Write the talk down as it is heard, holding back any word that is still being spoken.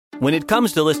When it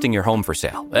comes to listing your home for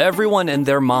sale, everyone and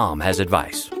their mom has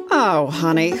advice. Oh,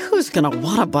 honey, who's going to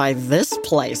want to buy this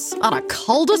place? On a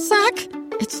cul-de-sac?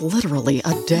 It's literally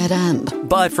a dead end.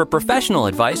 But for professional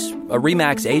advice, a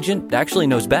RE/MAX agent actually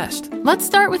knows best. Let's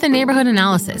start with a neighborhood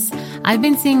analysis. I've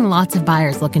been seeing lots of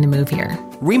buyers looking to move here.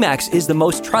 RE/MAX is the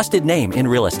most trusted name in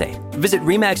real estate. Visit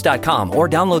RE/MAX.com or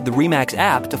download the RE/MAX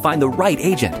app to find the right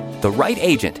agent. The right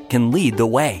agent can lead the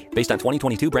way. Based on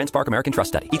 2022 BrandSpark American Trust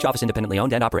Study. Each office independently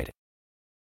owned and operated.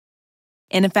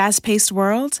 In a fast-paced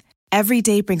world, every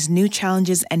day brings new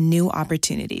challenges and new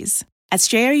opportunities. At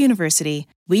Strayer University,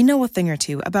 we know a thing or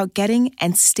two about getting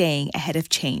and staying ahead of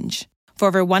change. For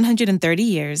over 130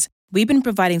 years, we've been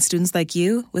providing students like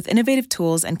you with innovative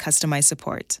tools and customized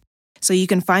support, so you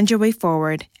can find your way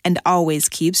forward and always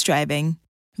keep striving.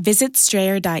 Visit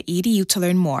strayer.edu to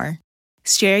learn more.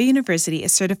 Strayer University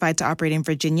is certified to operate in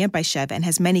Virginia by Chev and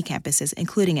has many campuses,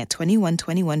 including at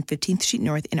 2121 15th Street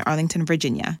North in Arlington,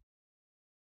 Virginia.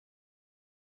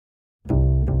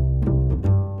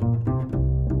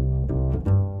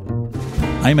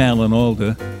 I'm Alan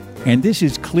Alda, and this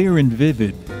is Clear and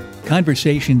Vivid,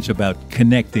 conversations about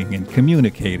connecting and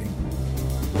communicating.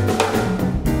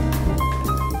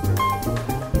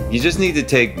 You just need to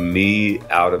take me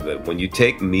out of it. When you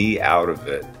take me out of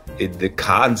it, the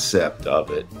concept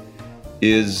of it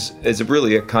is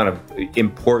really a kind of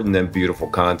important and beautiful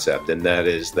concept, and that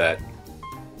is that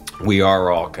we are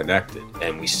all connected,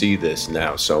 and we see this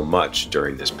now so much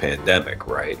during this pandemic,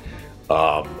 right?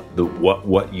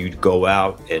 What you go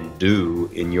out and do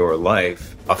in your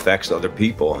life affects other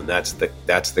people, and that's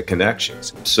the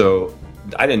connections. So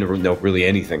I didn't know really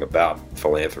anything about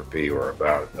philanthropy or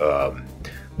about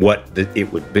what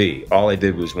it would be. All I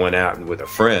did was went out and with a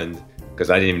friend, because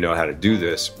I didn't even know how to do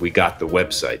this, we got the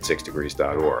website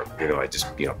 6degrees.org. I just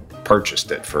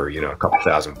purchased it for a couple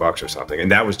 $1,000 or something,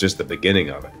 and that was just the beginning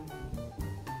of it.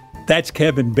 That's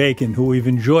Kevin Bacon, who we've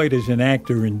enjoyed as an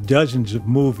actor in dozens of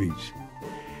movies.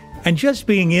 And just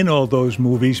being in all those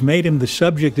movies made him the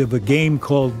subject of a game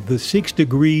called The 6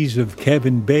 Degrees of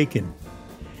Kevin Bacon.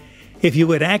 If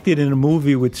you had acted in a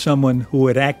movie with someone who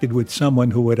had acted with someone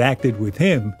who had acted with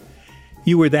him,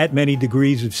 you were that many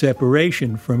degrees of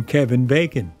separation from Kevin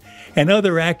Bacon. And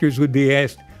other actors would be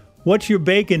asked, "What's your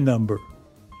Bacon number?"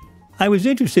 I was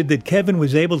interested that Kevin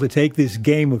was able to take this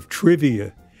game of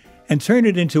trivia and turn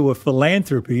it into a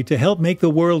philanthropy to help make the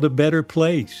world a better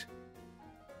place.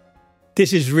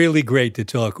 This is really great to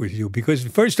talk with you because,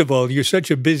 first of all, you're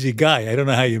such a busy guy. I don't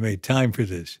know how you made time for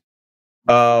this.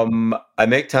 I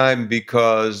make time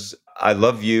because I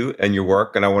love you and your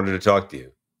work, and I wanted to talk to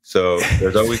you. So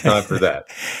there's always time for that.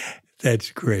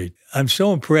 That's great. I'm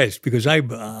so impressed because I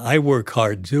work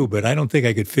hard too, but I don't think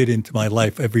I could fit into my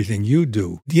life everything you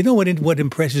do. Do you know what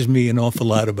impresses me an awful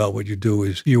lot about what you do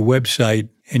is your website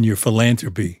and your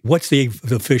philanthropy. What's the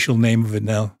official name of it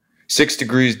now?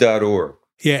 6degrees.org.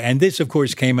 Yeah, and this, of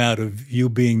course, came out of you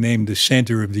being named the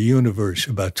center of the universe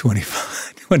about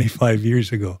 25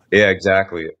 years ago. Yeah,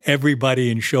 exactly.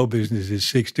 Everybody in show business is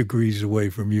 6 degrees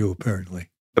away from you, apparently.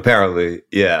 Apparently,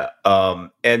 yeah. And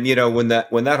when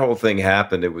that whole thing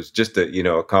happened, it was just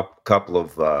a couple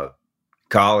of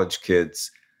college kids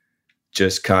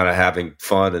just kind of having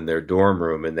fun in their dorm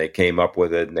room, and they came up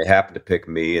with it, and they happened to pick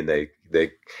me, and they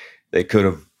could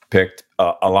have picked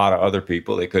a lot of other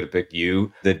people. They could have picked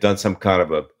you. They've done some kind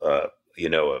of a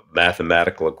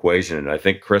mathematical equation, and I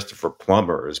think Christopher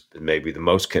Plummer is maybe the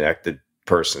most connected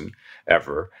person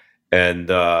ever. And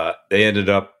they ended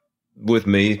up with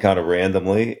me kind of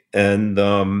randomly. And,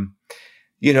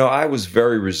 I was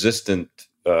very resistant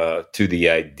to the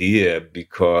idea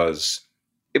because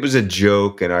it was a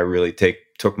joke, and I really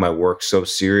took my work so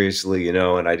seriously,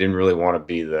 and I didn't really want to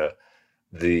be the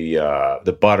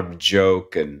butt of a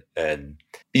joke. And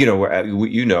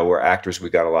we're actors, we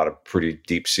got a lot of pretty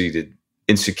deep-seated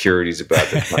insecurities about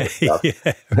that kind of stuff.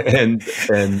 Yeah. And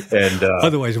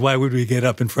otherwise, why would we get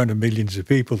up in front of millions of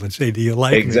people and say, "Do you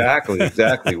like me?"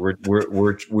 Exactly.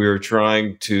 We're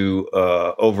trying to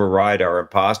override our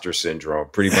imposter syndrome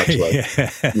pretty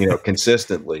much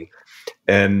consistently,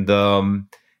 and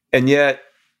yet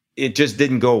it just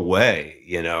didn't go away.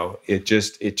 It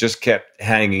just kept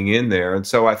hanging in there, and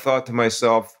so I thought to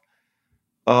myself,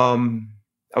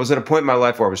 I was at a point in my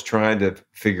life where I was trying to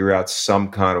figure out some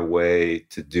kind of way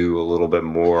to do a little bit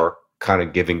more kind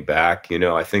of giving back.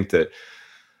 I think that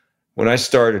when I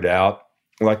started out,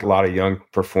 like a lot of young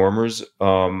performers,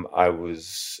 I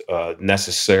was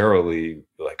necessarily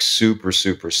like super,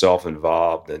 super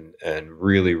self-involved and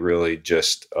really, really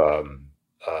just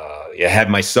had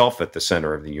myself at the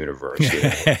center of the universe.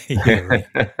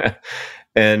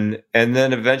 And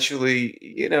then eventually,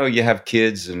 you have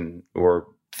kids or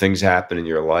things happen in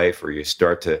your life, or you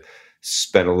start to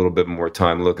spend a little bit more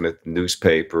time looking at the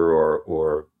newspaper,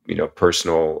 or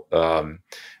personal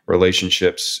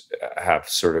relationships have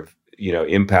sort of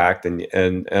impact,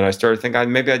 and I started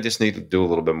thinking maybe I just need to do a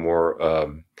little bit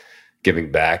more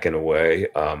giving back in a way.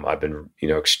 I've been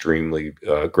extremely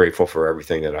grateful for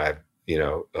everything that I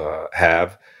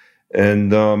have,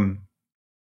 and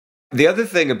the other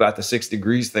thing about the 6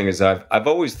 degrees thing is I've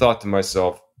always thought to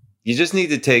myself, you just need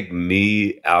to take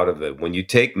me out of it. When you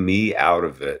take me out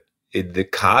of it, the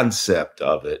concept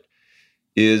of it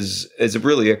is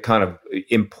really a kind of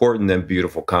important and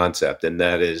beautiful concept, and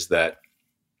that is that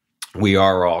we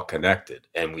are all connected,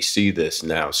 and we see this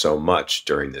now so much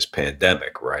during this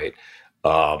pandemic, right?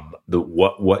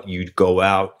 What you go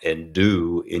out and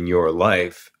do in your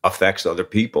life affects other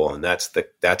people, and that's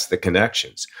the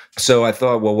connections. So I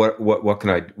thought, well, what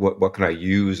can I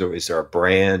use, or is there a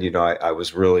brand? I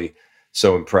was really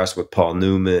so impressed with Paul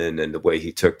Newman and the way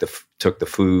he took the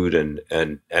food and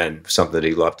something that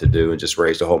he loved to do, and just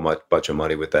raised a whole bunch of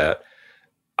money with that.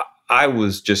 I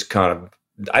was just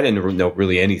I didn't know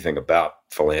really anything about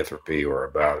philanthropy or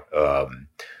about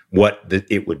what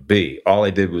it would be. All I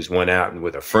did was went out and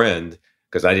with a friend,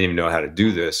 because I didn't even know how to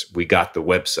do this, we got the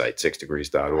website,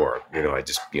 6degrees.org. I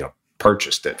just,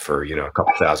 purchased it for, a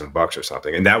couple $1,000 or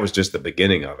something. And that was just the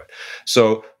beginning of it.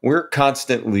 So we're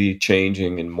constantly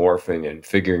changing and morphing and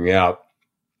figuring out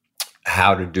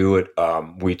how to do it.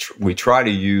 We try to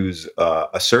use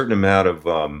a certain amount of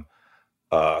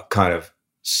kind of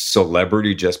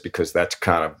celebrity, just because that's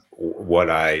kind of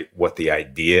what the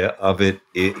idea of it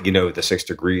is, the 6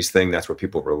 degrees thing, that's what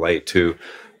people relate to.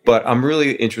 But I'm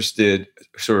really interested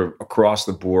sort of across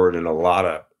the board in a lot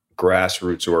of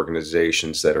grassroots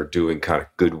organizations that are doing kind of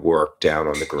good work down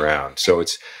on the ground. So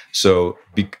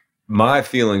my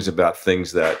feelings about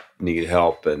things that need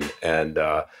help and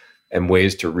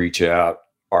ways to reach out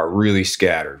are really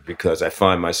scattered, because I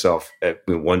find myself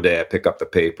one day I pick up the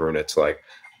paper and it's like,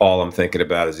 all I'm thinking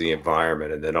about is the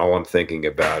environment, and then all I'm thinking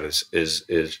about is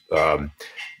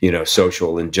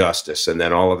social injustice, and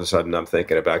then all of a sudden I'm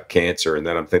thinking about cancer, and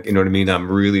then I'm thinking, what I mean?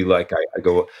 I'm really like, I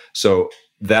go, so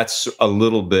that's a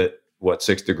little bit what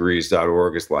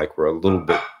 6degrees.org is like. We're a little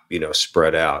bit,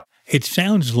 spread out. It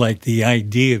sounds like the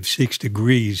idea of 6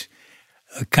 degrees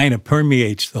kind of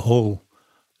permeates the whole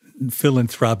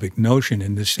philanthropic notion,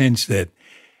 in the sense that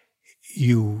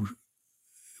you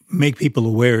make people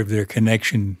aware of their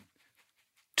connection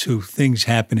to things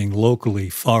happening locally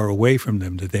far away from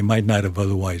them that they might not have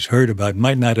otherwise heard about,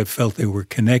 might not have felt they were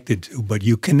connected to, but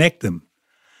you connect them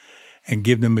and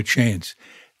give them a chance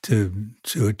to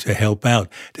help out.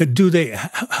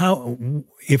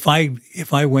 If I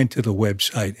went to the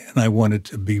website and I wanted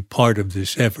to be part of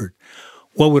this effort,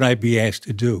 what would I be asked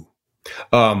to do?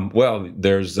 Well,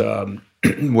 there's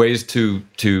ways to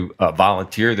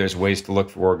volunteer. There's ways to look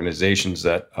for organizations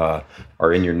that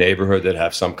are in your neighborhood that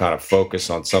have some kind of focus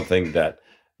on something that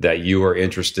you are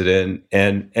interested in,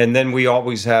 and then we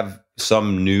always have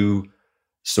some new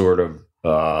sort of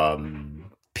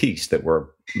piece that we're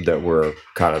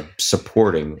kind of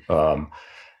supporting.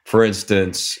 For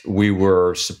instance, we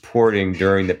were supporting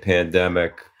during the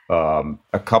pandemic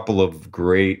a couple of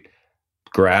great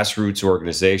grassroots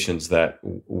organizations that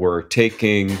were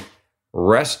taking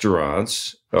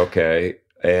restaurants, okay,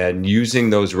 and using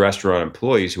those restaurant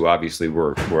employees who obviously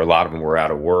were a lot of them were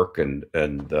out of work, and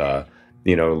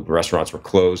restaurants were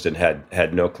closed and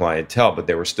had no clientele, but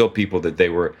there were still people that they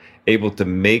were able to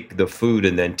make the food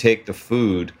and then take the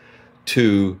food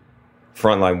to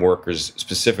frontline workers,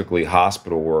 specifically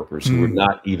hospital workers who were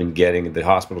not even getting, the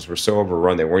hospitals were so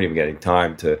overrun, they weren't even getting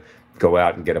time to go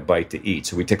out and get a bite to eat.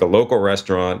 So we take a local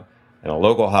restaurant and a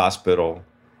local hospital,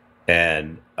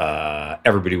 and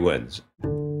everybody wins.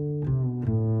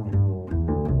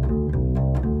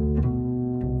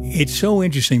 It's so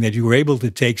interesting that you were able to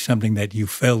take something that you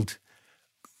felt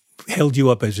held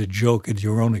you up as a joke at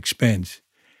your own expense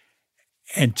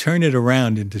and turn it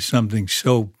around into something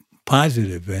so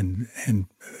positive and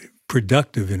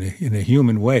productive in a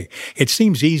human way. It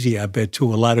seems easy, I bet,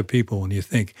 to a lot of people when you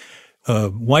think,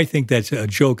 why think that's a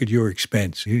joke at your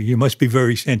expense? You must be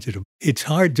very sensitive. It's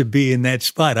hard to be in that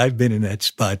spot. I've been in that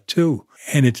spot too.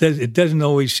 And it doesn't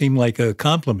always seem like a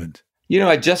compliment.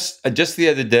 I just the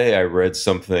other day I read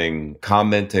something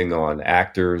commenting on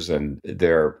actors and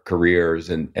their careers,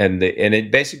 and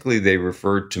it basically they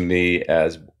referred to me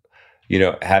as,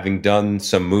 having done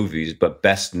some movies, but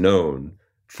best known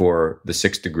for the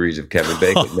 6 Degrees of Kevin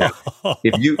Bacon. Now,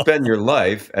 if you spend your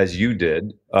life as you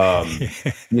did,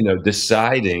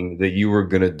 deciding that you were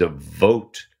going to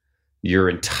devote your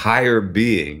entire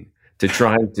being to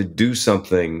trying to do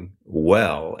something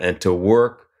well and to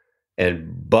work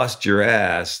and bust your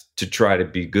ass to try to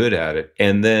be good at it.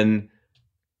 And then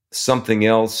something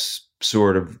else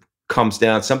sort of comes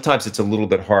down. Sometimes it's a little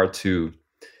bit hard to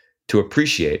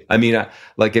appreciate. I mean,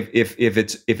 like if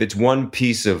it's one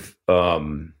piece of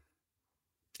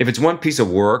if it's one piece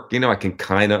of work, I can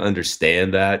kind of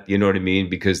understand that. You know what I mean?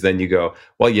 Because then you go,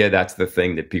 well, yeah, that's the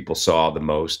thing that people saw the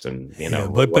most, and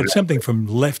but something from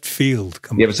left field.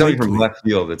 Completely. Yeah, but something from left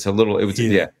field. It's a little. It was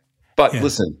But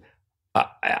listen,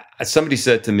 somebody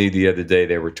said to me the other day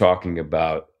they were talking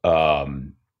about.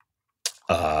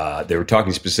 They were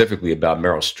talking specifically about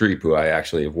Meryl Streep, who I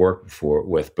actually have worked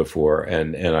with before,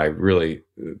 and I really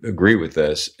agree with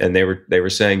this. And they were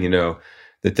saying,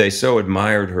 that they so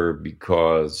admired her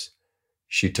because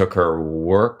she took her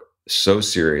work so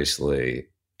seriously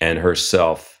and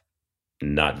herself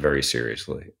not very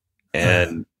seriously.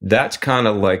 And that's kind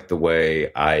of like the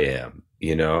way I am,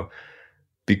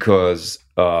 because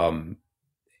I'm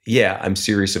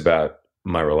serious about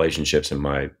my relationships and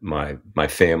my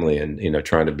family, and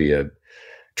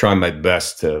trying my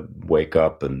best to wake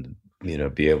up and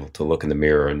be able to look in the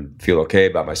mirror and feel okay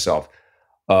about myself.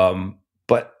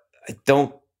 But I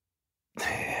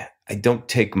don't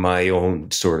take my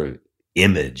own sort of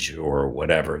image or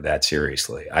whatever that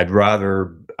seriously. I'd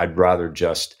rather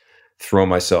just throw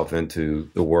myself into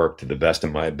the work to the best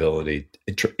of my ability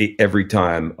every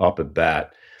time up at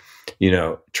bat.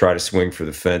 Try to swing for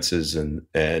the fences and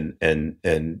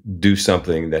do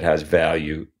something that has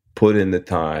value, put in the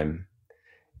time.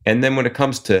 And then when it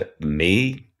comes to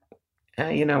me,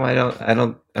 I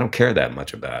don't care that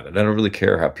much about it. I don't really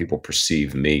care how people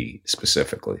perceive me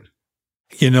specifically.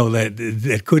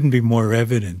 That couldn't be more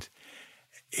evident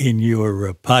in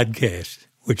your podcast,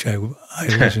 which I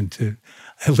listened to.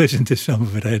 I listened to some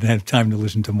of it. I didn't have time to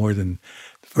listen to more than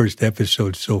the first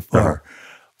episode so far.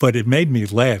 But it made me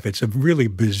laugh. It's a really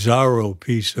bizarro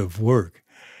piece of work,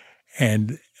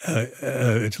 and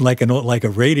it's like a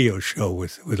radio show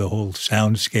with a whole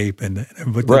soundscape.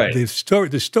 But the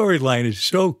storyline is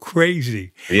so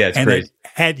crazy. Yeah, it's crazy.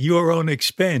 At your own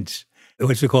expense.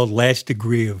 What's it called? Last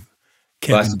Degree of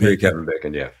Kevin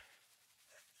Bacon. Yeah.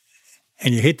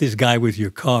 And you hit this guy with your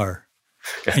car,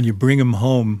 and you bring him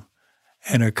home,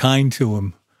 and are kind to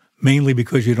him, mainly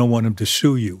because you don't want him to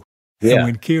sue you. Yeah. And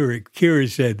when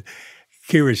Kira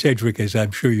Sedgwick, as I'm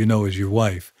sure you know, is your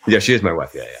wife. Yeah, she is my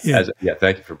wife. Yeah.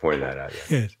 Thank you for pointing that out.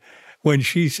 Yeah. Yes. When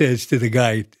she says to the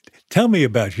guy, "Tell me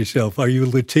about yourself. Are you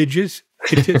litigious?"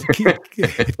 It just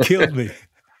it killed me.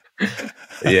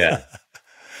 Yeah.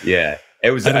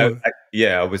 It was.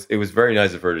 It was very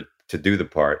nice of her to do the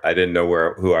part. I didn't know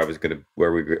who we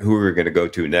were going to go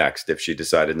to next if she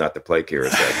decided not to play Kira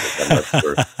Sedgwick. I'm not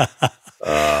sure.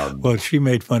 Well, she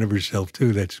made fun of herself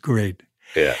too. That's great.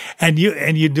 Yeah. And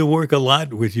you do work a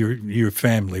lot with your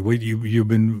family. You've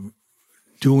been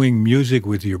doing music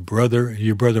with your brother.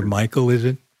 Your brother Michael, is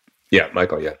it? Yeah,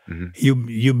 Michael. Yeah. Mm-hmm.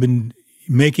 You've been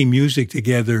making music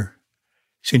together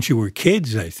since you were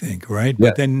kids, I think, right? Yeah.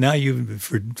 But then now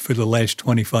for the last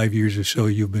 25 years or so,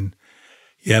 you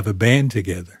have a band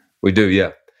together. We do,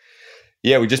 yeah.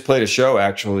 Yeah, we just played a show,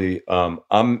 actually.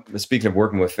 I'm speaking of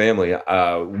working with family.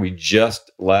 We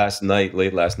just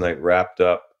late last night, wrapped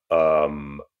up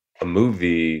a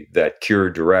movie that Cure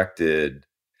directed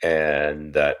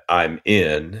and that I'm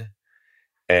in,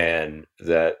 and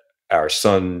that our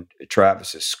son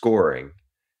Travis is scoring.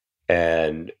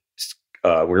 And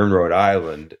we're in Rhode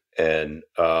Island, and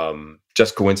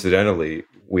just coincidentally,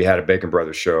 we had a Bacon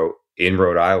Brothers show in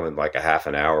Rhode Island, like a half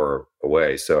an hour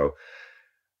away. So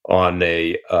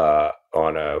we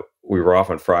were off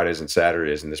on Fridays and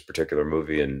Saturdays in this particular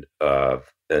movie, and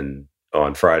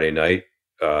on Friday night,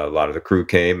 a lot of the crew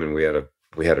came, and we had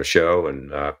a show,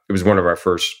 and it was one of our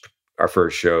first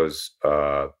shows,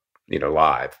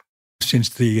 live since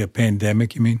the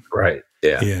pandemic. You mean? Right?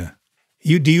 Yeah. Yeah.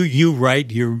 You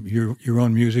write your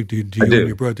own music? Do you and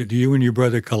your brother? Do you and your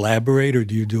brother collaborate, or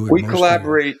do you do it? We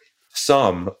collaborate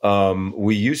some.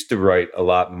 We used to write a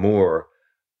lot more.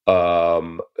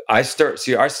 I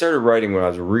started writing when I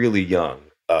was really young.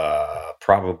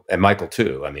 Probably, and Michael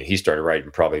too. I mean, he started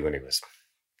writing probably when he was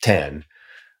 10.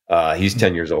 He's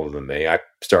 10 years older than me. I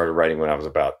started writing when I was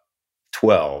about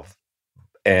 12,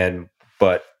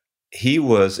 but he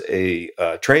was a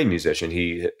trained musician.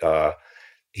 He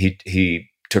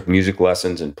took music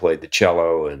lessons and played the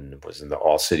cello, and was in the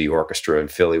All City Orchestra in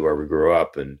Philly, where we grew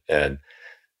up, and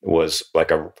was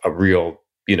like a real,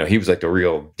 he was like the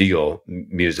real deal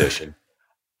musician.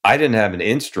 I didn't have an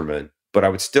instrument, but I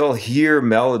would still hear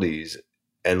melodies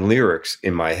and lyrics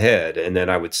in my head, and then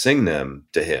I would sing them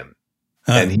to him.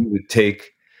 and he would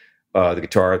take the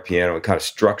guitar, the piano, and kind of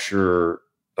structure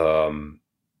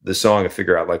the song and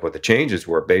figure out like what the changes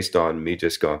were based on me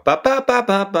just going ba ba ba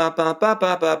ba ba ba ba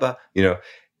ba ba ba, you know,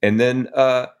 and then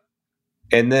I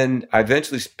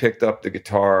eventually picked up the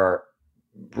guitar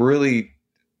really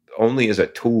only as a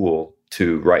tool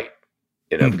to write,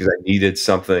 you know, because I needed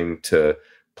something to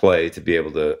play to be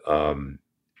able to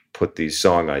put these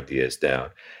song ideas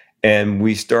down. And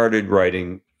we started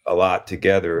writing a lot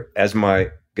together. As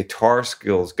my guitar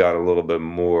skills got a little bit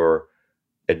more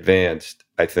advanced,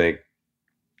 I think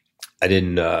I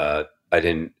didn't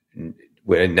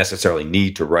necessarily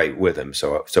need to write with him.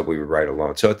 So we would write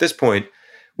alone. So at this point,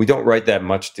 we don't write that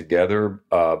much together,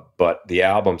 but the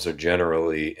albums are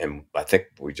generally, and I think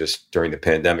we just during the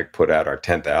pandemic put out our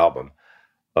 10th album.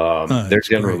 They're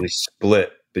generally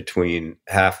split between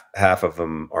half of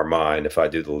them are mine if I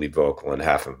do the lead vocal, and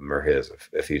half of them are his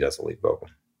if he does the lead vocal.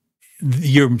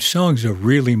 Your songs are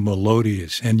really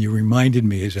melodious, and you reminded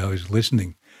me as I was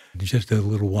listening just a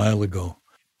little while ago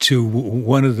to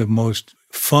one of the most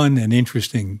fun and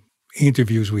interesting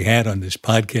interviews we had on this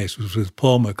podcast was with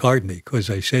Paul McCartney, because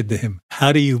I said to him,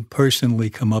 how do you personally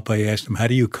come up? I asked him, how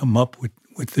do you come up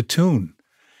with the tune?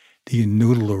 Do you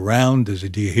noodle around?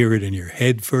 Do you hear it in your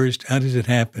head first? How does it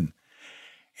happen?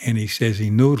 And he says he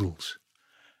noodles.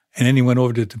 And then he went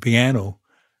over to the piano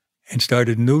and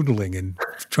started noodling and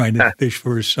trying to fish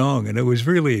for a song. And it was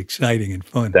really exciting and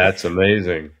fun. That's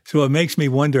amazing. So it makes me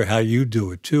wonder how you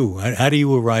do it too. How do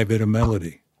you arrive at a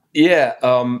melody? Yeah,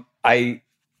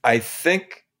 I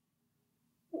think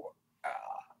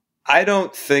I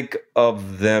don't think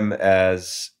of them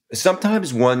as,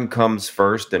 sometimes one comes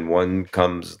first and one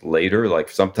comes later. Like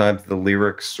sometimes the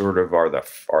lyrics sort of are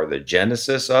the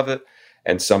genesis of it,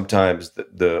 and sometimes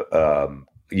the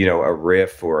a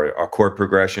riff or a chord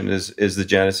progression is the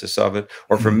genesis of it.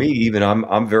 Or for me, even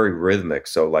I'm very rhythmic,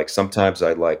 so like sometimes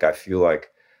I feel like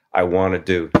I want to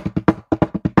do.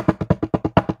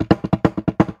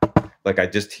 Like I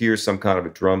just hear some kind of a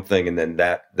drum thing, and then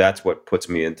that's what puts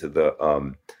me into the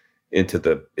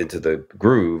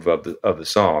groove of the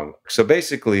song. So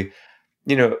basically,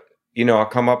 I'll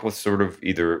come up with sort of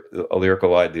either a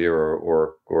lyrical idea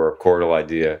or a chordal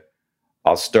idea.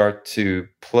 I'll start to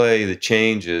play the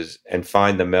changes and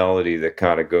find the melody that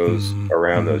kind of goes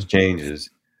around those changes.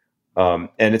 And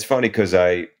it's funny because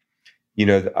I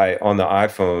on the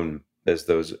iPhone, there's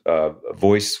those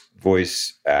voice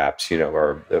apps,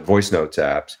 or voice notes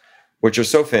apps, which are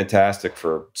so fantastic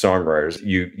for songwriters.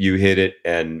 You hit it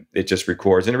and it just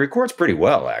records, and it records pretty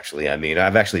well, actually. I mean,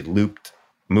 I've actually looped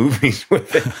movies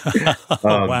with it,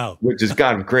 wow, which is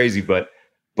kind of crazy, but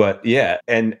yeah.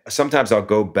 And sometimes I'll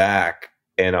go back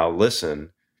and I'll listen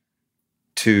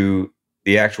to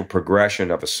the actual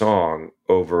progression of a song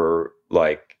over,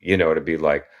 like, it'd be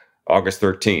like August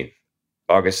 13th,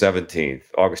 August 17th,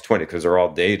 August 20th, because they're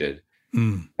all dated.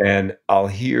 And I'll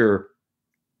hear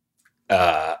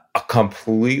a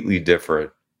completely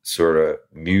different sort of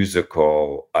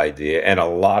musical idea and a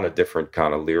lot of different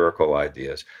kind of lyrical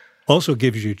ideas. Also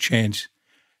gives you a chance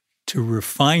to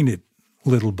refine it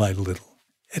little by little.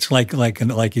 It's like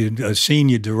a scene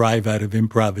you derive out of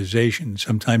improvisation.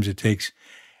 Sometimes it takes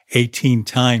 18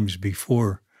 times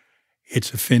before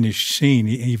it's a finished scene,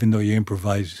 even though you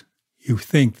improvise, you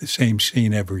think the same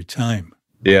scene every time.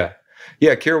 Yeah.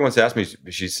 Yeah, Kira once asked me,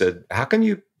 she said,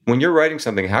 when you're writing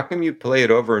something, how come you play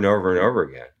it over and over and over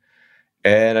again?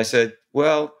 And I said,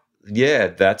 well, yeah,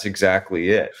 that's exactly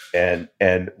it. And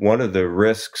one of the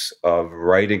risks of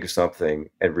writing something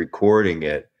and recording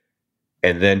it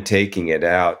and then taking it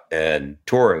out and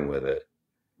touring with it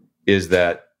is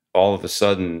that all of a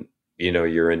sudden,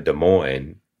 you're in Des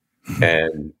Moines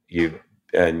and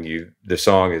the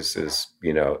song is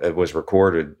it was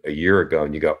recorded a year ago,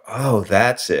 and you go, oh,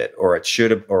 that's it. Or it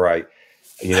should have, or I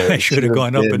should have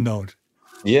gone up a note.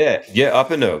 Yeah.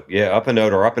 Up a note. Yeah. Up a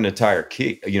note or up an entire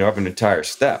key, up an entire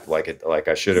step. We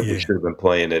should have been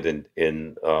playing it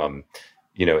in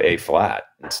A flat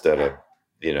instead of,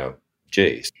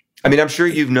 G. I mean, I'm sure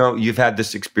you've had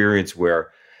this experience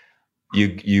where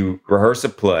you rehearse a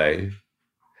play,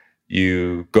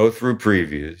 you go through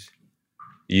previews,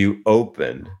 you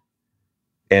open,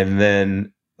 and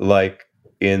then like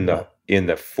in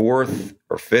the fourth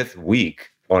or fifth week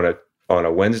on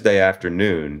a Wednesday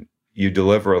afternoon, you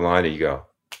deliver a line and you go,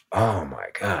 oh my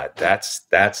God, that's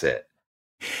it.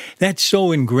 That's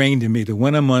so ingrained in me that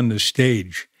when I'm on the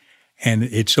stage and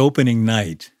it's opening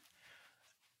night,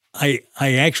 I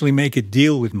actually make a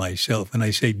deal with myself, and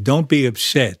I say, don't be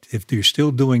upset if you're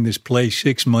still doing this play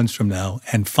 6 months from now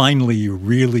and finally you're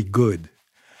really good,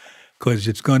 because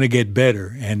it's going to get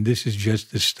better, and this is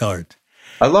just the start.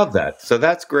 I love that. So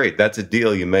that's great. That's a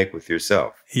deal you make with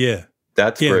yourself. Yeah.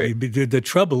 That's great. The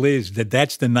trouble is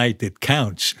that's the night that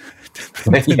counts.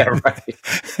 Yeah, right.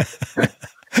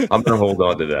 I'm going to hold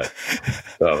on to that.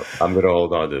 So I'm going to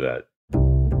hold on to that.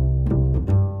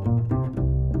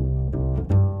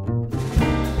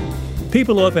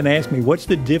 People often ask me, what's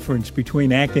the difference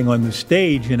between acting on the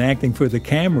stage and acting for the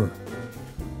camera?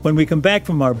 When we come back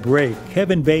from our break,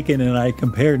 Kevin Bacon and I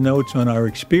compare notes on our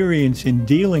experience in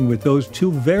dealing with those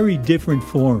two very different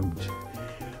forms.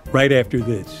 Right after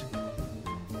this.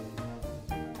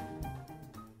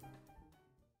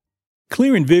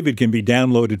 Clear and Vivid can be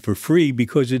downloaded for free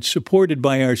because it's supported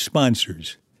by our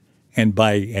sponsors and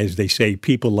by, as they say,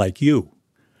 people like you.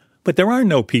 But there are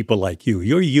no people like you.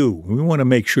 You're you. We want to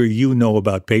make sure you know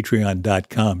about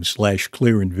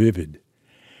patreon.com/clearandvivid.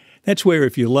 That's where,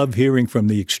 if you love hearing from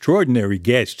the extraordinary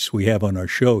guests we have on our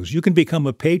shows, you can become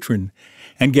a patron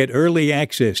and get early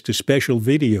access to special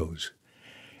videos.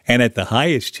 And at the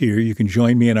highest tier, you can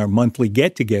join me in our monthly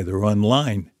get-together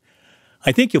online.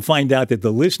 I think you'll find out that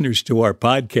the listeners to our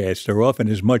podcast are often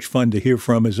as much fun to hear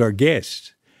from as our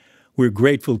guests. We're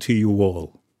grateful to you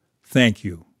all. Thank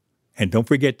you. And don't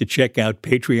forget to check out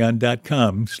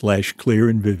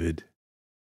patreon.com/clearandvivid.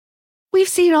 We've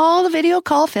seen all the video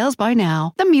call fails by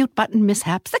now. The mute button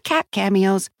mishaps, the cat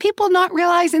cameos, people not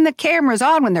realizing the camera's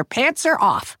on when their pants are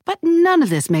off. But none of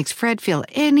this makes Fred feel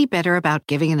any better about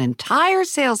giving an entire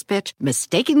sales pitch,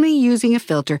 mistakenly using a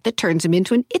filter that turns him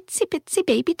into an itsy-bitsy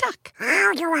baby duck.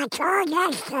 How do I turn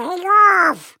this thing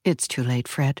off? It's too late,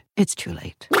 Fred. It's too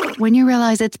late. When you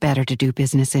realize it's better to do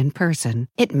business in person,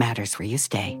 it matters where you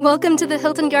stay. Welcome to the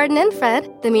Hilton Garden Inn, Fred.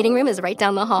 The meeting room is right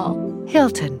down the hall.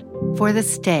 Hilton, for the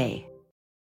stay.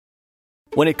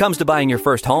 When it comes to buying your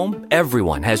first home,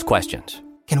 everyone has questions.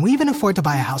 Can we even afford to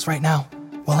buy a house right now?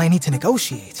 Well, I need to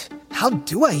negotiate. How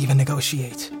do I even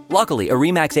negotiate? Luckily, a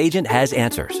RE/MAX agent has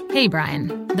answers. Hey,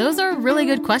 Brian, those are really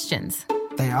good questions.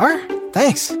 They are?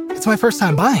 Thanks. It's my first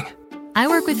time buying. I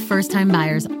work with first-time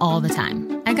buyers all the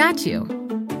time. I got you.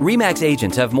 RE/MAX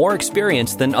agents have more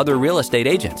experience than other real estate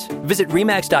agents. Visit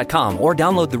RE/MAX.com or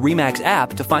download the RE/MAX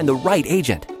app to find the right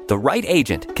agent. The right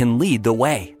agent can lead the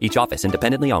way. Each office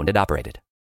independently owned and operated.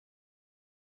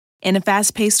 In a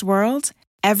fast-paced world,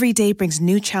 every day brings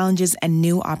new challenges and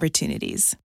new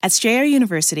opportunities. At Strayer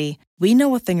University, we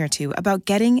know a thing or two about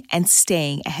getting and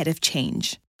staying ahead of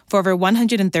change. For over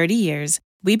 130 years,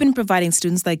 we've been providing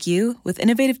students like you with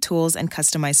innovative tools and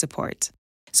customized support,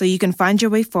 so you can find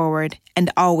your way forward and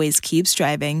always keep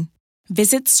striving.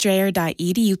 Visit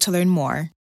strayer.edu to learn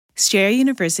more. Strayer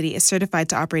University is certified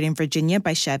to operate in Virginia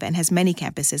by Chev and has many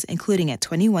campuses, including at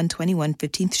 2121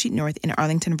 15th Street North in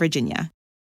Arlington, Virginia.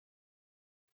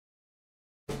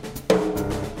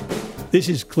 This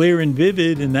is Clear and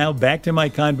Vivid, and now back to my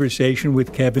conversation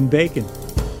with Kevin Bacon.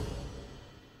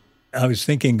 I was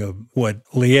thinking of what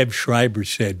Liev Schreiber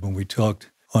said when we talked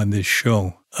on this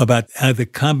show about how the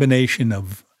combination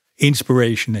of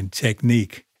inspiration and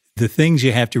technique, the things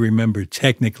you have to remember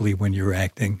technically when you're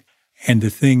acting, and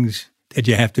the things that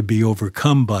you have to be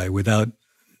overcome by without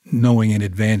knowing in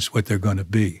advance what they're going to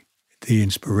be, the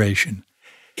inspiration.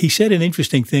 He said an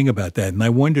interesting thing about that, and I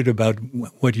wondered about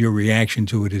what your reaction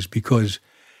to it is, because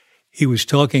he was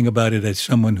talking about it as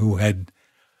someone who had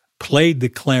played the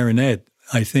clarinet,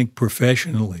 I think,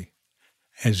 professionally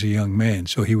as a young man.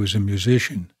 So he was a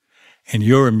musician, and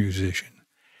you're a musician.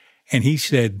 And he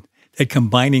said that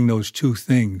combining those two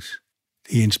things,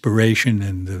 the inspiration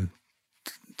and the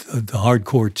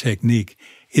hardcore technique,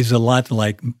 is a lot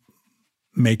like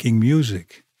making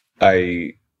music.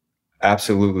 I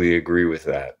absolutely agree with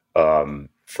that.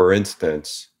 For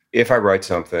instance, if I write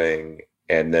something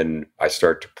and then I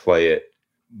start to play it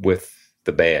with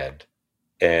the band,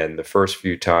 and the first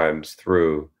few times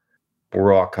through,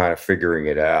 we're all kind of figuring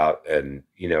it out, and,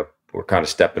 you know, we're kind of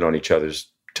stepping on each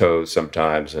other's toes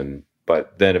sometimes.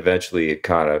 But then eventually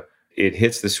it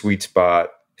hits the sweet spot,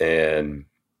 and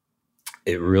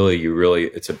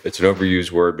it's an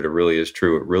overused word, but it really is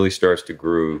true. It really starts to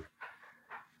groove.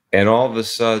 And all of a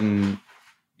sudden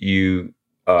you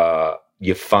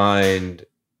find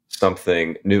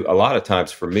something new. A lot of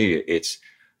times for me, it's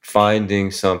finding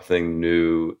something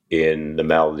new in the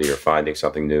melody or finding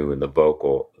something new in the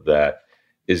vocal that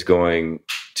is going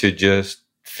to just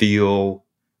feel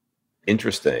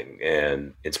interesting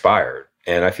and inspired.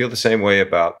 And I feel the same way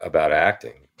about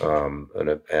acting,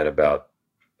 and about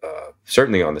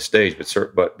certainly on the stage, but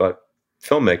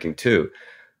filmmaking too.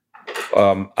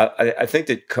 I think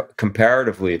that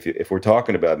comparatively, if we're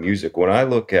talking about music, when I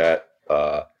look at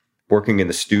working in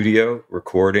the studio,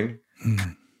 recording,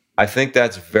 I think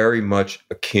that's very much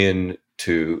akin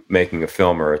to making a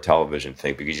film or a television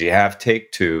thing, because you have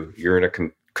take two, you're in a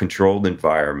controlled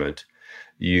environment,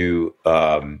 you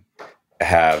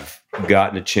have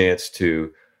gotten a chance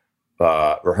to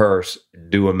rehearse,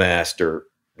 do a master.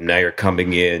 Now you're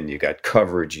coming in, you got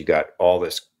coverage, you got all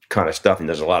this kind of stuff, and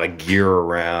there's a lot of gear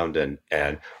around,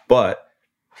 but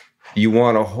you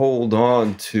want to hold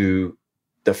on to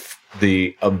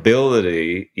the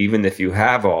ability, even if you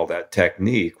have all that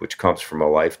technique, which comes from a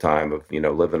lifetime of,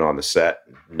 living on the set,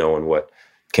 knowing what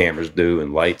cameras do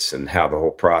and lights and how the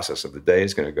whole process of the day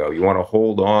is going to go. You want to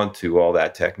hold on to all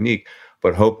that technique,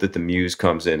 but hope that the muse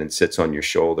comes in and sits on your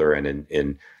shoulder, and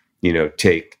in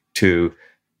take two,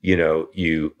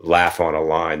 you laugh on a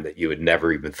line that you had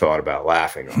never even thought about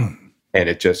laughing on. And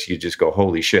you just go,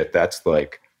 holy shit, that's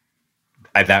like,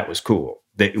 that was cool.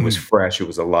 It was fresh. It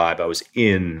was alive. I was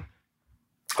in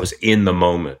the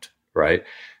moment, right?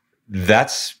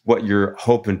 That's what you're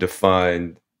hoping to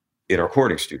find in a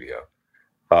recording studio.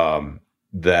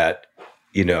 That,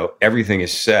 everything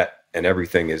is set and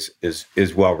everything is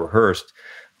well rehearsed,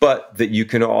 but that you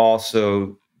can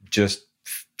also just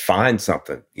find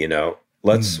something,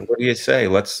 what do you say?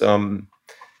 Let's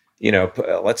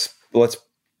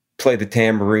play the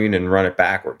tambourine and run it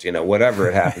backwards, whatever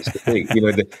it happens to be,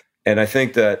 and I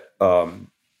think that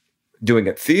doing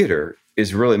it theater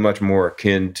is really much more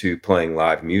akin to playing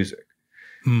live music,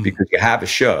 because you have a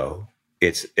show.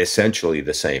 It's essentially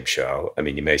the same show. I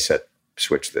mean, you may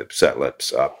switch the set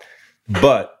lists up,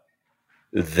 but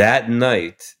that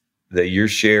night that you're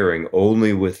sharing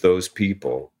only with those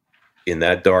people in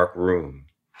that dark room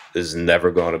is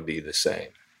never going to be the same.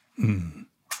 And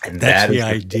that's the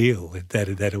ideal, that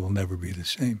it will never be the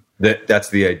same. That's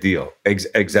the ideal.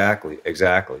 Exactly.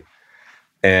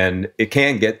 And it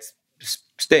can get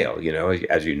stale,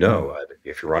 as you know,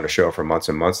 if you run a show for months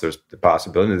and months, there's the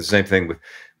possibility. The same thing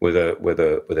with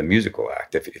a musical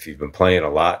act. If you've been playing a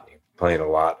lot,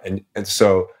 and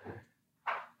so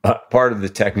part of the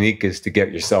technique is to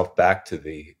get yourself back to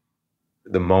the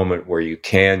moment where you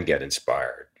can get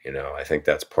inspired. I think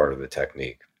that's part of the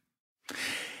technique.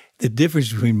 The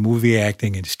difference between movie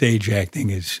acting and stage acting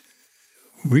is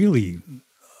really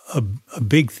a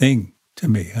big thing to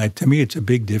me. To me, it's a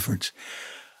big difference.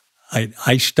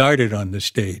 I started on the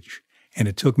stage, and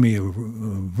it took me a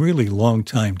really long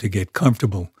time to get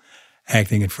comfortable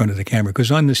acting in front of the camera. Because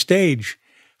on the stage,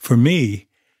 for me,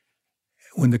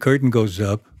 when the curtain goes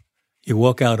up, you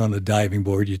walk out on the diving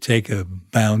board, you take a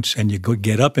bounce, and you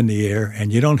get up in the air,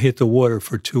 and you don't hit the water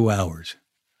for 2 hours.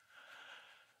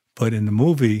 But in the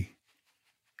movie,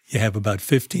 you have about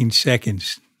 15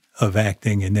 seconds of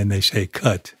acting, and then they say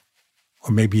cut.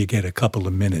 Or maybe you get a couple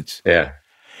of minutes. Yeah.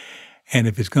 And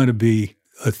if it's going to be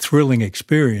a thrilling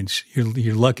experience,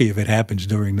 you're lucky if it happens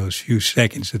during those few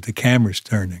seconds that the camera's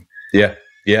turning. Yeah.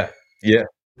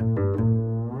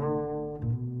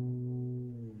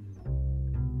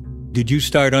 Did you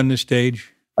start on the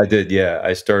stage? I did, yeah.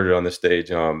 I started on the stage.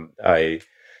 I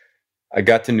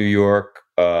got to New York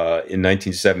in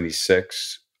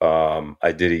 1976.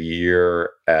 I did a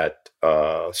year at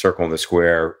Circle in the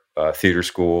Square theater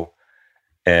school.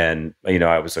 And,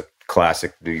 I was a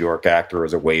classic New York actor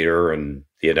as a waiter and,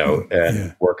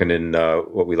 working in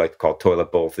what we like to call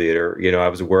toilet bowl theater. I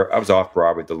was off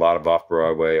Broadway, did a lot of off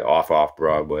Broadway, off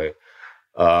Broadway.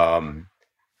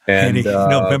 Remember Henny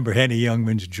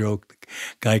Youngman's joke? The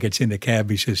guy gets in the cab,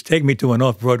 he says, "Take me to an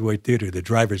off-Broadway theater." The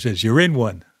driver says, "You're in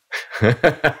one."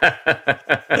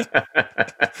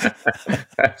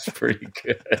 That's pretty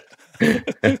good.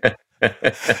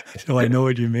 So I know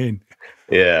what you mean.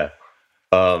 Yeah.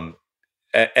 And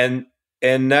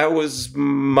that was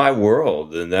my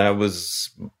world, and that was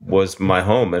my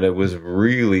home, and it was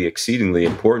really exceedingly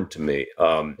important to me.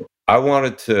 I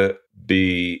wanted to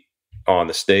be on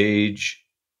the stage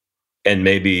and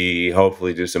maybe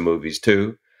hopefully do some movies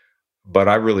too. But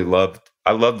I loved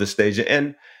the stage.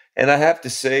 And I have to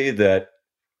say that,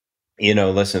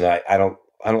 listen, I don't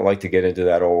like to get into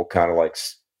that old kind of like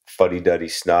fuddy-duddy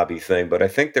snobby thing, but I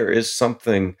think there is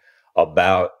something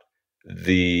about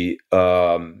the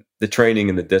training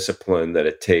and the discipline that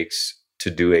it takes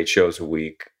to do 8 shows a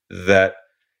week, that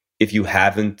if you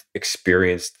haven't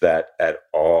experienced that at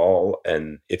all,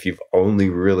 and if you've only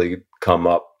really come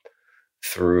up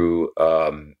through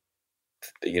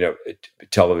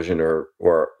television or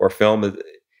film,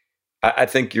 I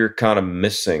think you're kind of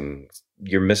missing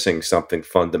something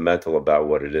fundamental about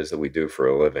what it is that we do for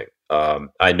a living.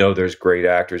 I know there's great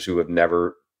actors who have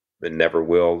never and never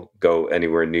will go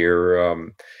anywhere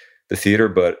near the theater,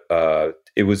 but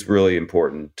it was really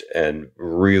important and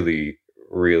really,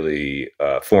 really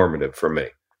formative for me.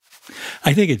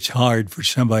 I think it's hard for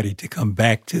somebody to come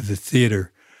back to the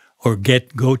theater or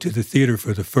go to the theater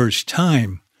for the first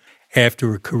time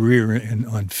after a career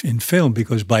in film,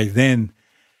 because by then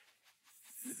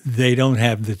they don't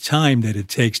have the time that it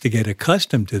takes to get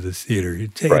accustomed to the theater.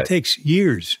 It takes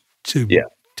years to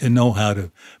know how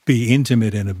to be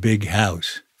intimate in a big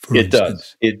house, for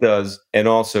instance. It does. And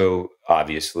also,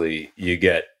 obviously, you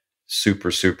get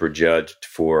super, super judged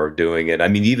for doing it. I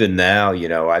mean, even now,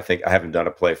 I think I haven't done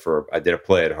a play I did a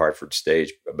play at Hartford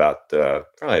Stage probably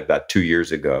about 2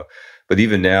 years ago. But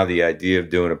even now, the idea of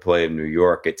doing a play in New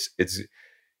York,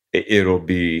 it'll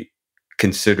be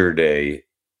considered a,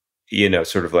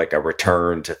 sort of like a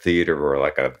return to theater, or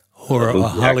like a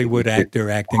Hollywood actor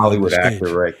acting Hollywood on the stage.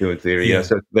 actor, right, doing theater. Yeah.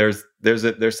 So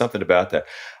there's something about that.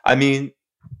 I mean,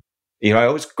 I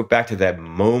always go back to that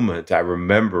moment. I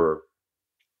remember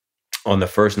on the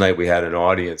first night we had an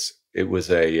audience. It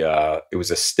was a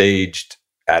staged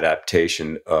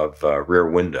adaptation of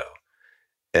Rear Window,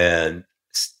 and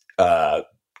I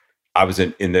was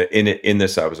in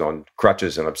this. I was on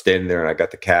crutches, and I'm standing there, and I got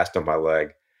the cast on my leg,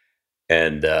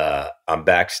 and I'm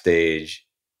backstage,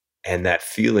 and that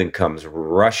feeling comes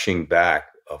rushing back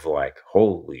of like,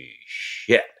 holy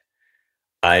shit!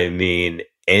 I mean,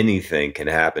 anything can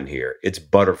happen here. It's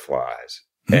butterflies,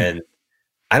 and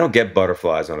I don't get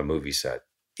butterflies on a movie set.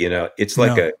 It's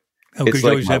like because you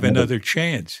always have another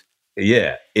chance.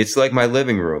 Yeah, it's like my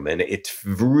living room, and it's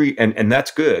and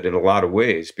that's good in a lot of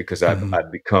ways, because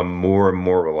I've become more and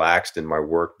more relaxed in my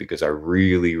work, because I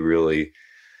really, really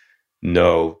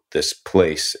know this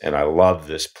place and I love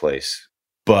this place.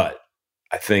 But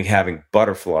I think having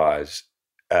butterflies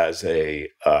at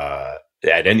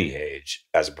any age,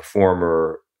 as a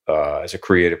performer, as a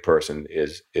creative person,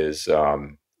 is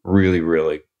really,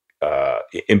 really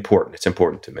important. It's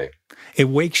important to me. It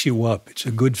wakes you up. It's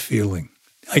a good feeling.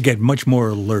 I get much more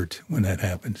alert when that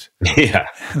happens. Yeah.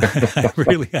 I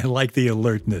like the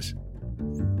alertness.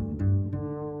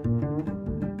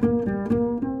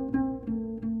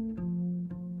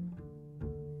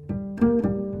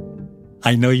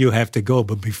 I know you have to go,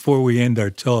 but before we end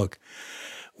our talk,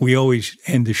 we always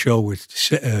end the show with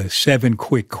 7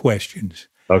 quick questions.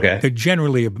 Okay. They're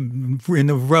generally in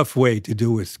a rough way to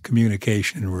do with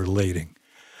communication and relating.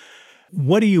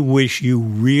 What do you wish you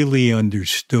really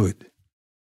understood?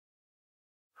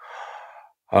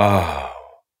 What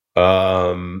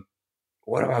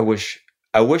do I wish?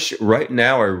 I wish right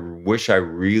now, I wish I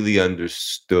really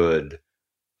understood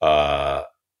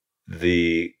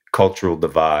the cultural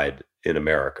divide in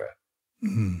America.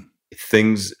 Mm-hmm.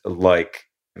 Things like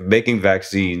making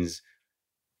vaccines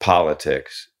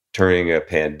politics, turning a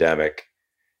pandemic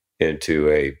into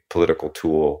a political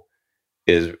tool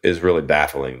is really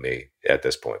baffling me at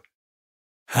this point.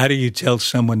 How do you tell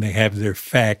someone they have their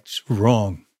facts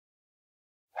wrong?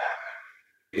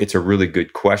 It's a really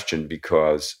good question,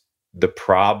 because the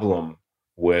problem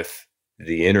with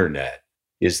the internet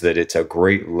is that it's a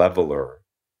great leveler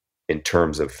in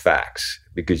terms of facts,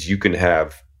 because you can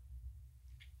have,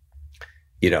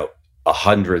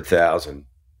 100,000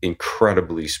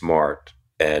 incredibly smart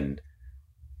and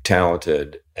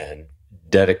talented and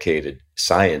dedicated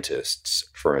scientists,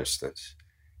 for instance,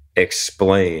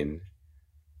 explain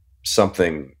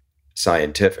something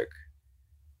scientific,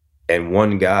 and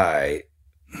one guy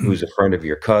who's a friend of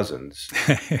your cousin's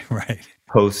right,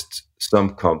 posts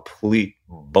some complete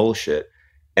bullshit,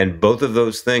 and both of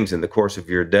those things in the course of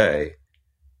your day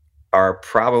are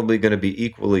probably going to be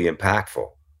equally impactful,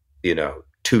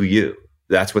 to you.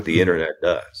 That's what the internet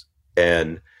does,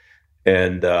 and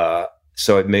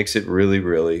so it makes it really,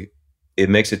 really, it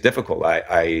makes it difficult.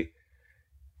 I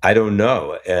don't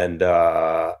know, and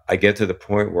I get to the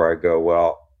point where I go,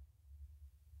 well,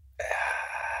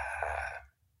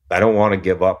 I don't want to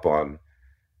give up on,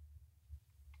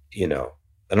 I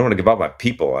don't want to give up on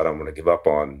people. I don't want to give up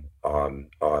on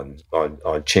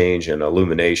change and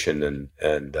illumination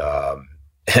and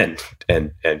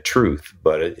truth.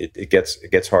 But it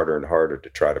gets harder and harder to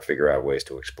try to figure out ways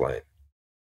to explain.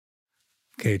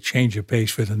 Okay, change of pace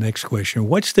for the next question.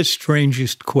 What's the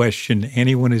strangest question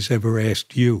anyone has ever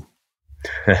asked you?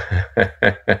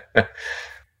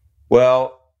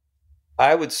 Well,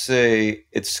 I would say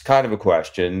it's kind of a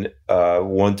question.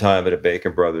 One time at a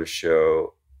Bacon Brothers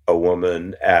show, a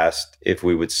woman asked if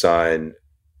we would sign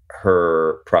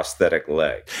her prosthetic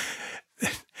leg.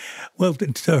 Well,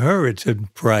 to her, it's a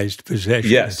prized possession.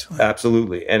 Yes,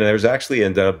 absolutely. And there's actually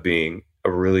ended up being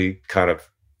a really kind of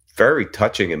very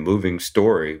touching and moving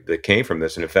story that came from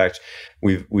this. And in fact,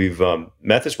 we've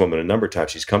met this woman a number of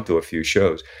times. She's come to a few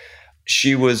shows.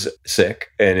 She was sick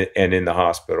and in the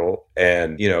hospital,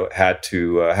 and had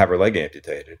to have her leg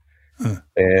amputated.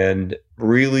 and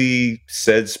really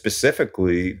said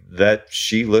specifically that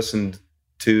she listened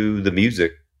to the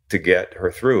music to get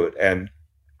her through it, and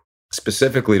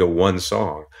specifically to one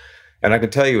song. And I can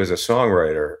tell you, as a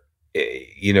songwriter,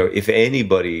 if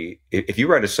you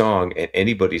write a song and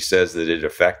anybody says that it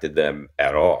affected them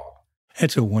at all,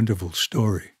 that's a wonderful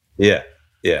story. Yeah.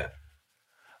 Yeah.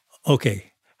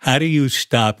 Okay. How do you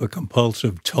stop a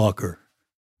compulsive talker?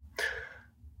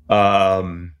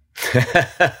 Well,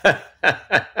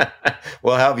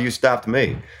 how have you stopped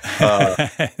me?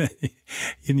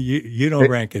 You don't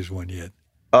rank as one yet.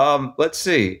 Let's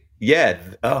see. Yeah.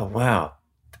 Oh, wow.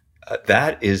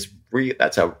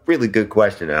 That's a really good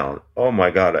question, Alan. Oh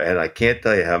my God. And I can't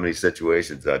tell you how many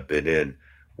situations I've been in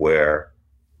where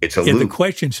it's a loop. The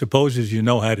question supposes you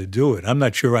know how to do it. I'm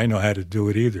not sure I know how to do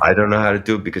it either. I don't know how to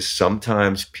do it because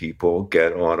sometimes people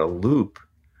get on a loop.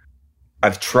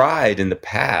 I've tried in the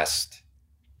past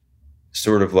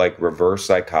sort of like reverse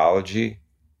psychology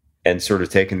and sort of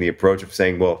taken the approach of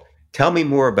saying, well, tell me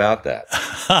more about that.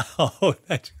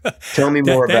 Tell me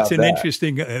more about that. That's an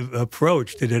interesting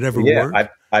approach. Did it ever work? Yeah,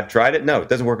 I've tried it. No, it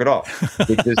doesn't work at all.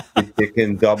 It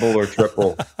can double or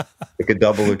triple. It could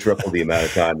double or triple the amount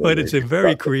of time. But it's a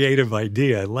very creative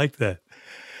idea. I like that.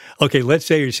 Okay, let's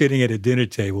say you're sitting at a dinner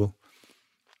table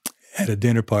at a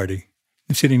dinner party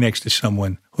and sitting next to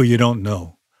someone who you don't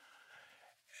know.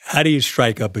 How do you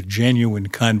strike up a genuine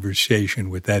conversation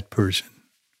with that person?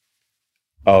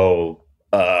 Oh,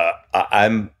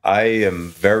 I am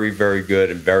very, very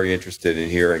good and very interested in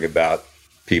hearing about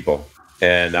people.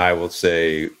 And I will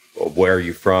say, where are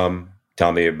you from?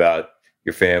 Tell me about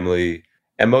your family.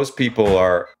 And most people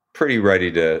are pretty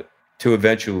ready to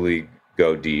eventually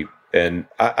go deep. And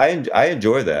I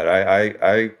enjoy that.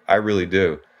 I really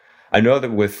do. I know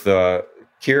that with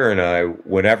Kira and I,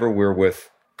 whenever we're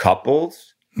with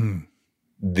couples,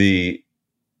 the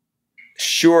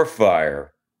surefire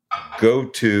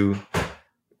go-to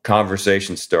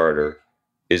conversation starter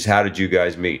is, how did you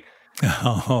guys meet?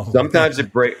 Sometimes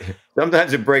it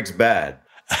breaks bad.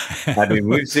 I mean,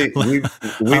 we've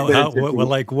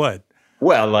like what?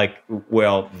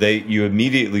 You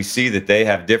immediately see that they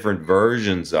have different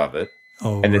versions of it.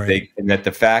 That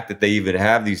the fact that they even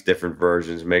have these different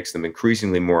versions makes them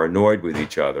increasingly more annoyed with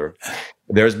each other.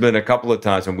 There's been a couple of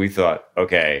times when we thought,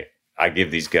 okay, I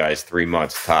give these guys 3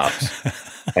 months tops.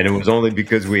 And it was only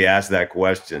because we asked that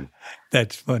question.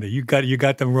 That's funny. You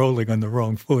got them rolling on the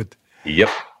wrong foot. Yep.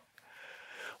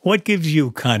 What gives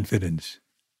you confidence?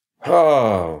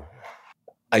 Oh,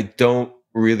 I don't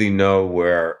really know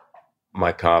where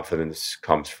my confidence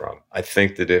comes from. I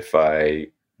think that if I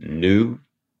knew,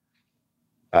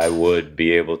 I would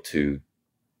be able to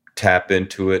tap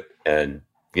into it and,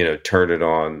 turn it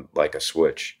on like a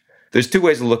switch. There's two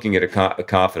ways of looking at a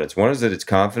confidence. One is that it's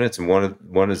confidence, and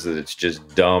one is that it's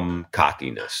just dumb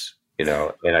cockiness,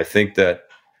 And I think that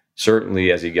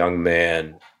certainly as a young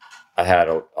man, I had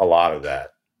a lot of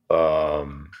that.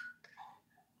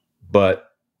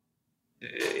 But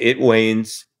it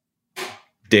wanes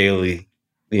daily,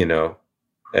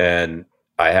 and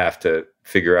I have to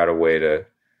figure out a way to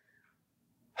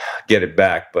get it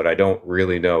back, but I don't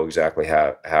really know exactly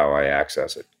how I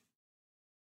access it.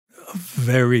 A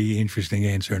very interesting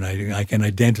answer, and I can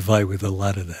identify with a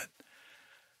lot of that.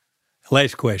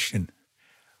 Last question.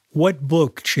 What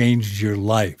book changed your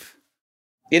life?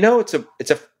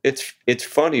 It's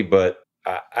funny, but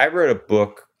I read a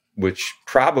book which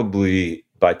probably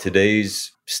by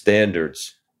today's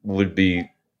standards would be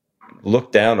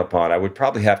looked down upon. I would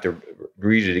probably have to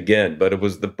read it again, but it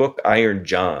was the book Iron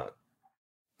John.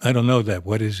 I don't know that.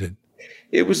 What is it?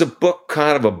 It was a book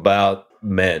kind of about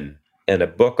men, and a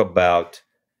book about,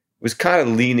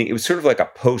 it was sort of like a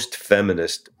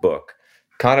post-feminist book,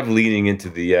 kind of leaning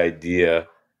into the idea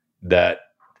that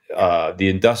the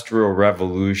Industrial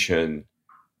Revolution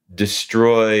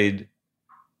destroyed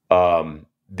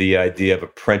the idea of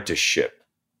apprenticeship,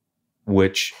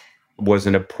 which was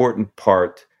an important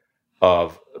part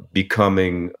of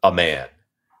becoming a man,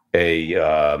 a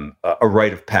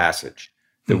rite of passage.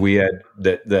 That we had,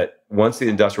 that once the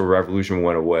Industrial Revolution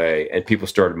went away and people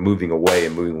started moving away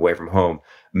from home,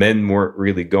 men weren't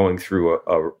really going through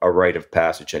a rite of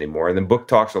passage anymore. And the book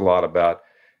talks a lot about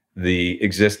the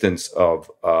existence of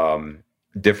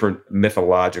different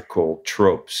mythological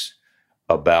tropes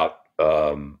about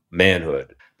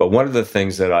manhood. But one of the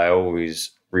things that I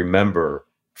always remember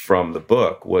from the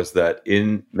book was that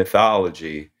in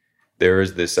mythology, there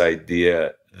is this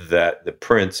idea that the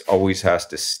prince always has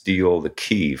to steal the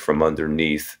key from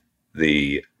underneath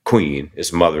the queen,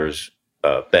 his mother's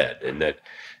bed, and that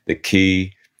the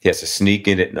key he has to sneak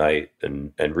in at night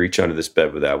and reach under this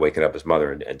bed without waking up his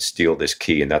mother and steal this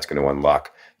key, and that's going to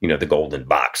unlock, the golden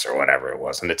box or whatever it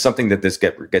was. And it's something that this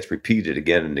gets repeated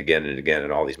again and again and again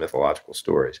in all these mythological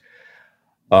stories.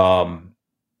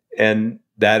 And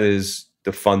that is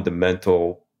the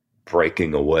fundamental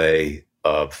breaking away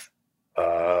of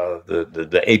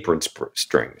the apron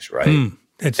strings, right?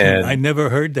 I never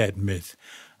heard that myth.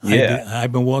 Yeah.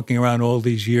 I've been walking around all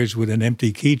these years with an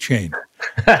empty keychain.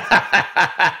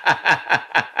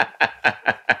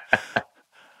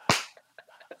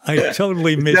 I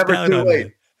totally missed out on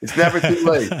it. It's never too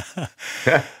late.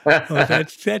 Well,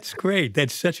 that's great.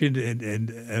 That's such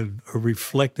a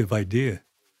reflective idea.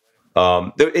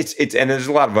 It's and there's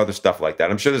a lot of other stuff like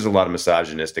that. I'm sure there's a lot of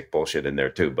misogynistic bullshit in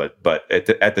there too. But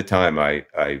at the time,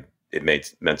 it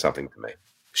meant something to me.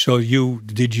 So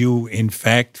did you in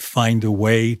fact find a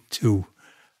way to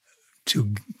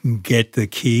get the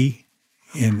key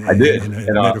in a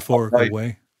metaphorical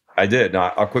way? I did.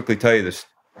 Now, I'll quickly tell you the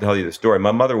story.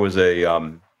 My mother was a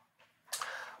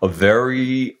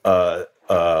very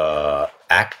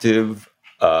active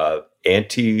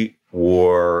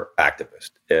anti-war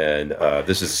activist, and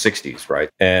this is the 60s, right?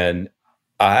 And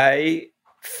I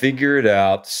figured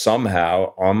out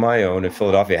somehow on my own in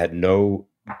Philadelphia. I had no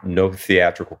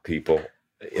theatrical people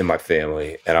in my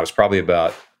family, and I was probably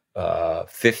about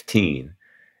 15,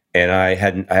 and I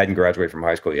hadn't graduated from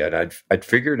high school yet. And I'd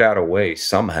figured out a way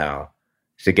somehow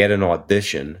to get an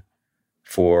audition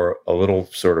for a little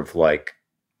sort of like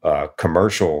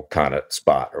commercial kind of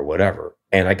spot or whatever,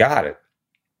 and I got it.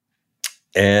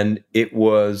 And it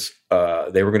was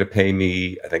they were going to pay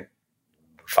me, I think,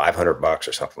 $500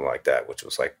 or something like that, which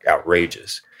was like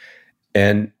outrageous.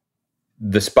 And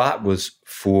the spot was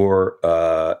for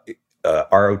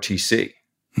ROTC.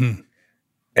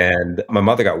 And my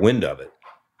mother got wind of it,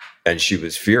 and she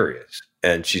was furious.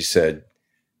 And she said,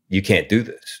 "You can't do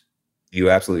this. You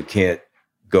absolutely can't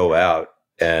go out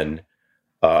and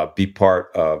be part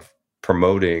of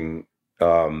promoting,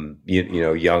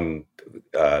 young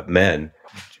men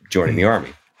joining the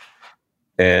army."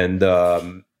 And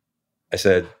I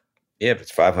said, "Yeah, but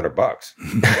it's $500."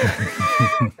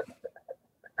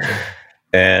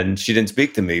 And she didn't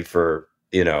speak to me for,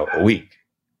 a week.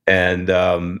 And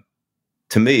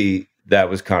to me, that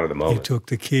was kind of the moment. You took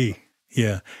the key.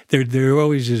 Yeah. There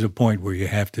always is a point where you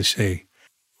have to say,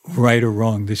 right or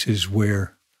wrong, this is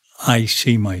where I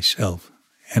see myself,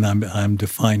 and I'm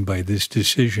defined by this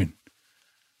decision.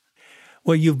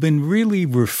 Well, you've been really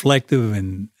reflective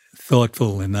and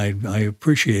thoughtful, and I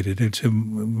appreciate it. It's a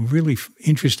really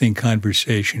interesting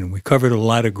conversation. We covered a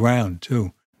lot of ground,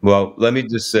 too. Well, let me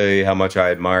just say how much I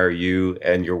admire you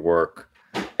and your work,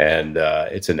 and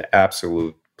it's an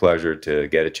absolute pleasure to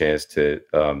get a chance to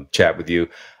chat with you.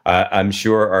 I'm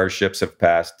sure our ships have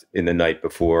passed in the night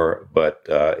before, but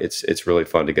it's really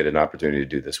fun to get an opportunity to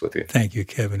do this with you. Thank you,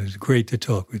 Kevin. It's great to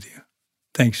talk with you.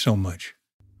 Thanks so much.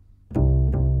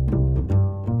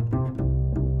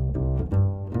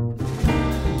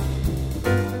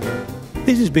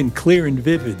 This has been Clear and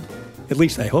Vivid. At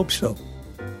least I hope so.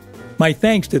 My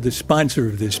thanks to the sponsor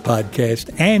of this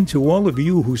podcast and to all of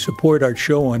you who support our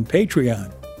show on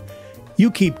Patreon.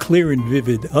 You keep Clear and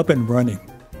Vivid up and running.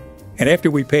 And after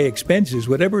we pay expenses,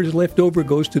 whatever is left over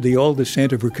goes to the Alda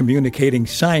Center for Communicating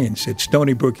Science at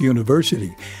Stony Brook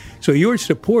University. So your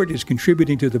support is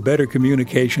contributing to the better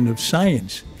communication of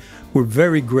science. We're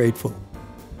very grateful.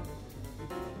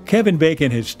 Kevin Bacon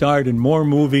has starred in more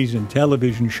movies and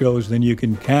television shows than you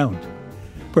can count.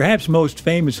 Perhaps most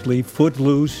famously,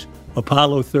 Footloose,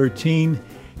 Apollo 13,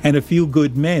 and A Few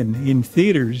Good Men in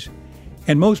theaters,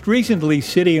 and most recently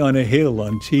City on a Hill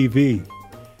on TV.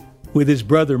 With his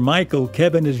brother Michael,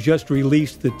 Kevin has just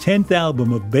released the 10th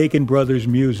album of Bacon Brothers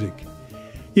music.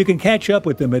 You can catch up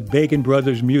with them at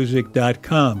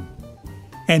baconbrothersmusic.com.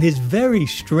 And his very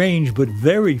strange but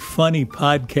very funny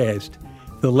podcast,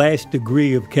 The Last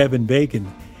Degree of Kevin Bacon,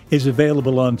 is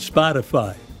available on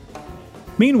Spotify.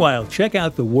 Meanwhile, check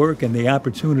out the work and the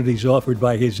opportunities offered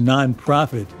by his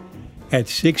nonprofit at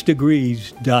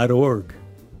 6degrees.org.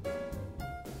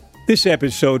 This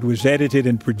episode was edited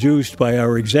and produced by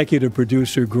our executive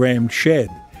producer, Graham Chedd,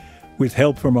 with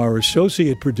help from our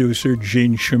associate producer,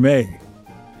 Jean Chimay.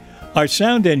 Our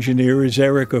sound engineer is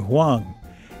Erica Huang,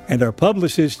 and our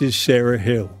publicist is Sarah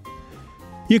Hill.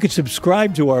 You can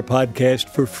subscribe to our podcast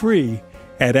for free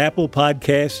at Apple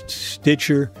Podcasts,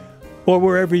 Stitcher, or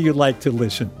wherever you like to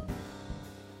listen.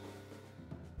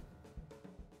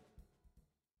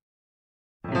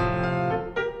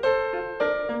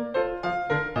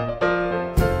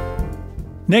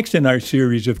 Next in our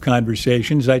series of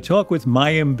conversations, I talk with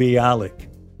Mayim Bialik.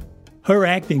 Her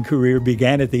acting career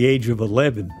began at the age of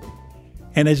 11,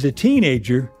 and as a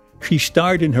teenager, she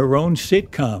starred in her own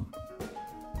sitcom.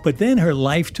 But then her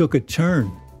life took a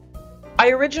turn. I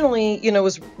originally,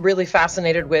 was really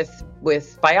fascinated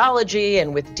with biology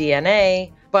and with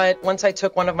DNA. But once I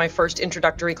took one of my first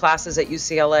introductory classes at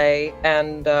UCLA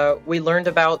and we learned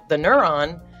about the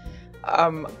neuron,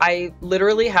 I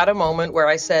literally had a moment where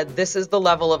I said, this is the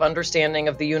level of understanding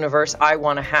of the universe I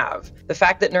want to have. The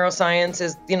fact that neuroscience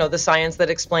is, the science that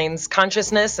explains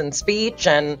consciousness and speech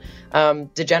and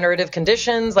degenerative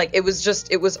conditions, it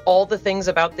was all the things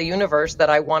about the universe that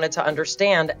I wanted to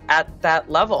understand at that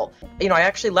level. I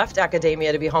actually left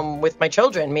academia to be home with my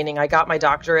children, meaning I got my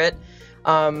doctorate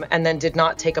and then did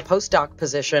not take a postdoc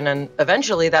position. And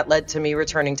eventually that led to me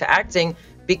returning to acting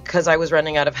because I was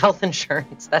running out of health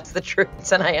insurance. That's the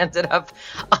truth. And I ended up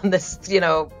on this,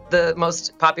 the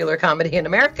most popular comedy in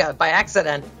America by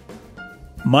accident.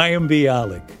 Mayim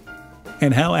Bialik,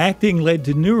 and how acting led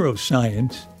to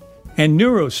neuroscience, and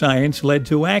neuroscience led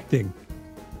to acting.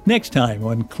 Next time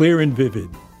on Clear and Vivid.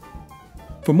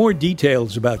 For more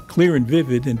details about Clear and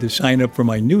Vivid and to sign up for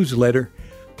my newsletter,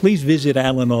 please visit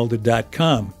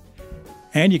alanalda.com.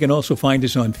 And you can also find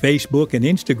us on Facebook and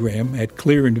Instagram at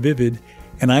Clear and Vivid,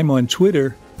 and I'm on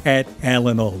Twitter at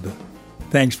Alan Alda.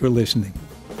 Thanks for listening.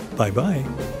 Bye-bye.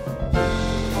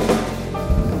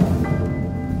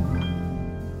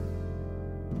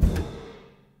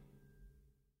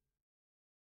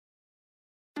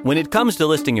 When it comes to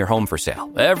listing your home for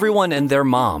sale, everyone and their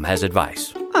mom has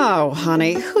advice. Oh,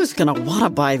 honey, who's going to want to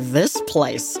buy this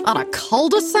place? On a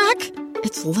cul-de-sac?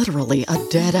 It's literally a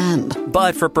dead end.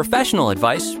 But for professional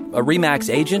advice, a RE/MAX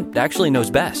agent actually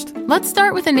knows best. Let's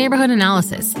start with a neighborhood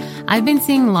analysis. I've been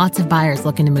seeing lots of buyers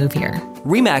looking to move here.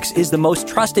 RE/MAX is the most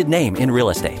trusted name in real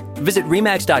estate. Visit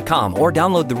RE/MAX.com or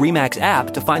download the RE/MAX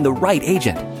app to find the right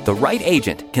agent. The right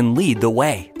agent can lead the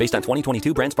way. Based on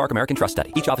 2022 BrandSpark American Trust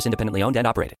Study. Each office independently owned and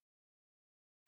operated.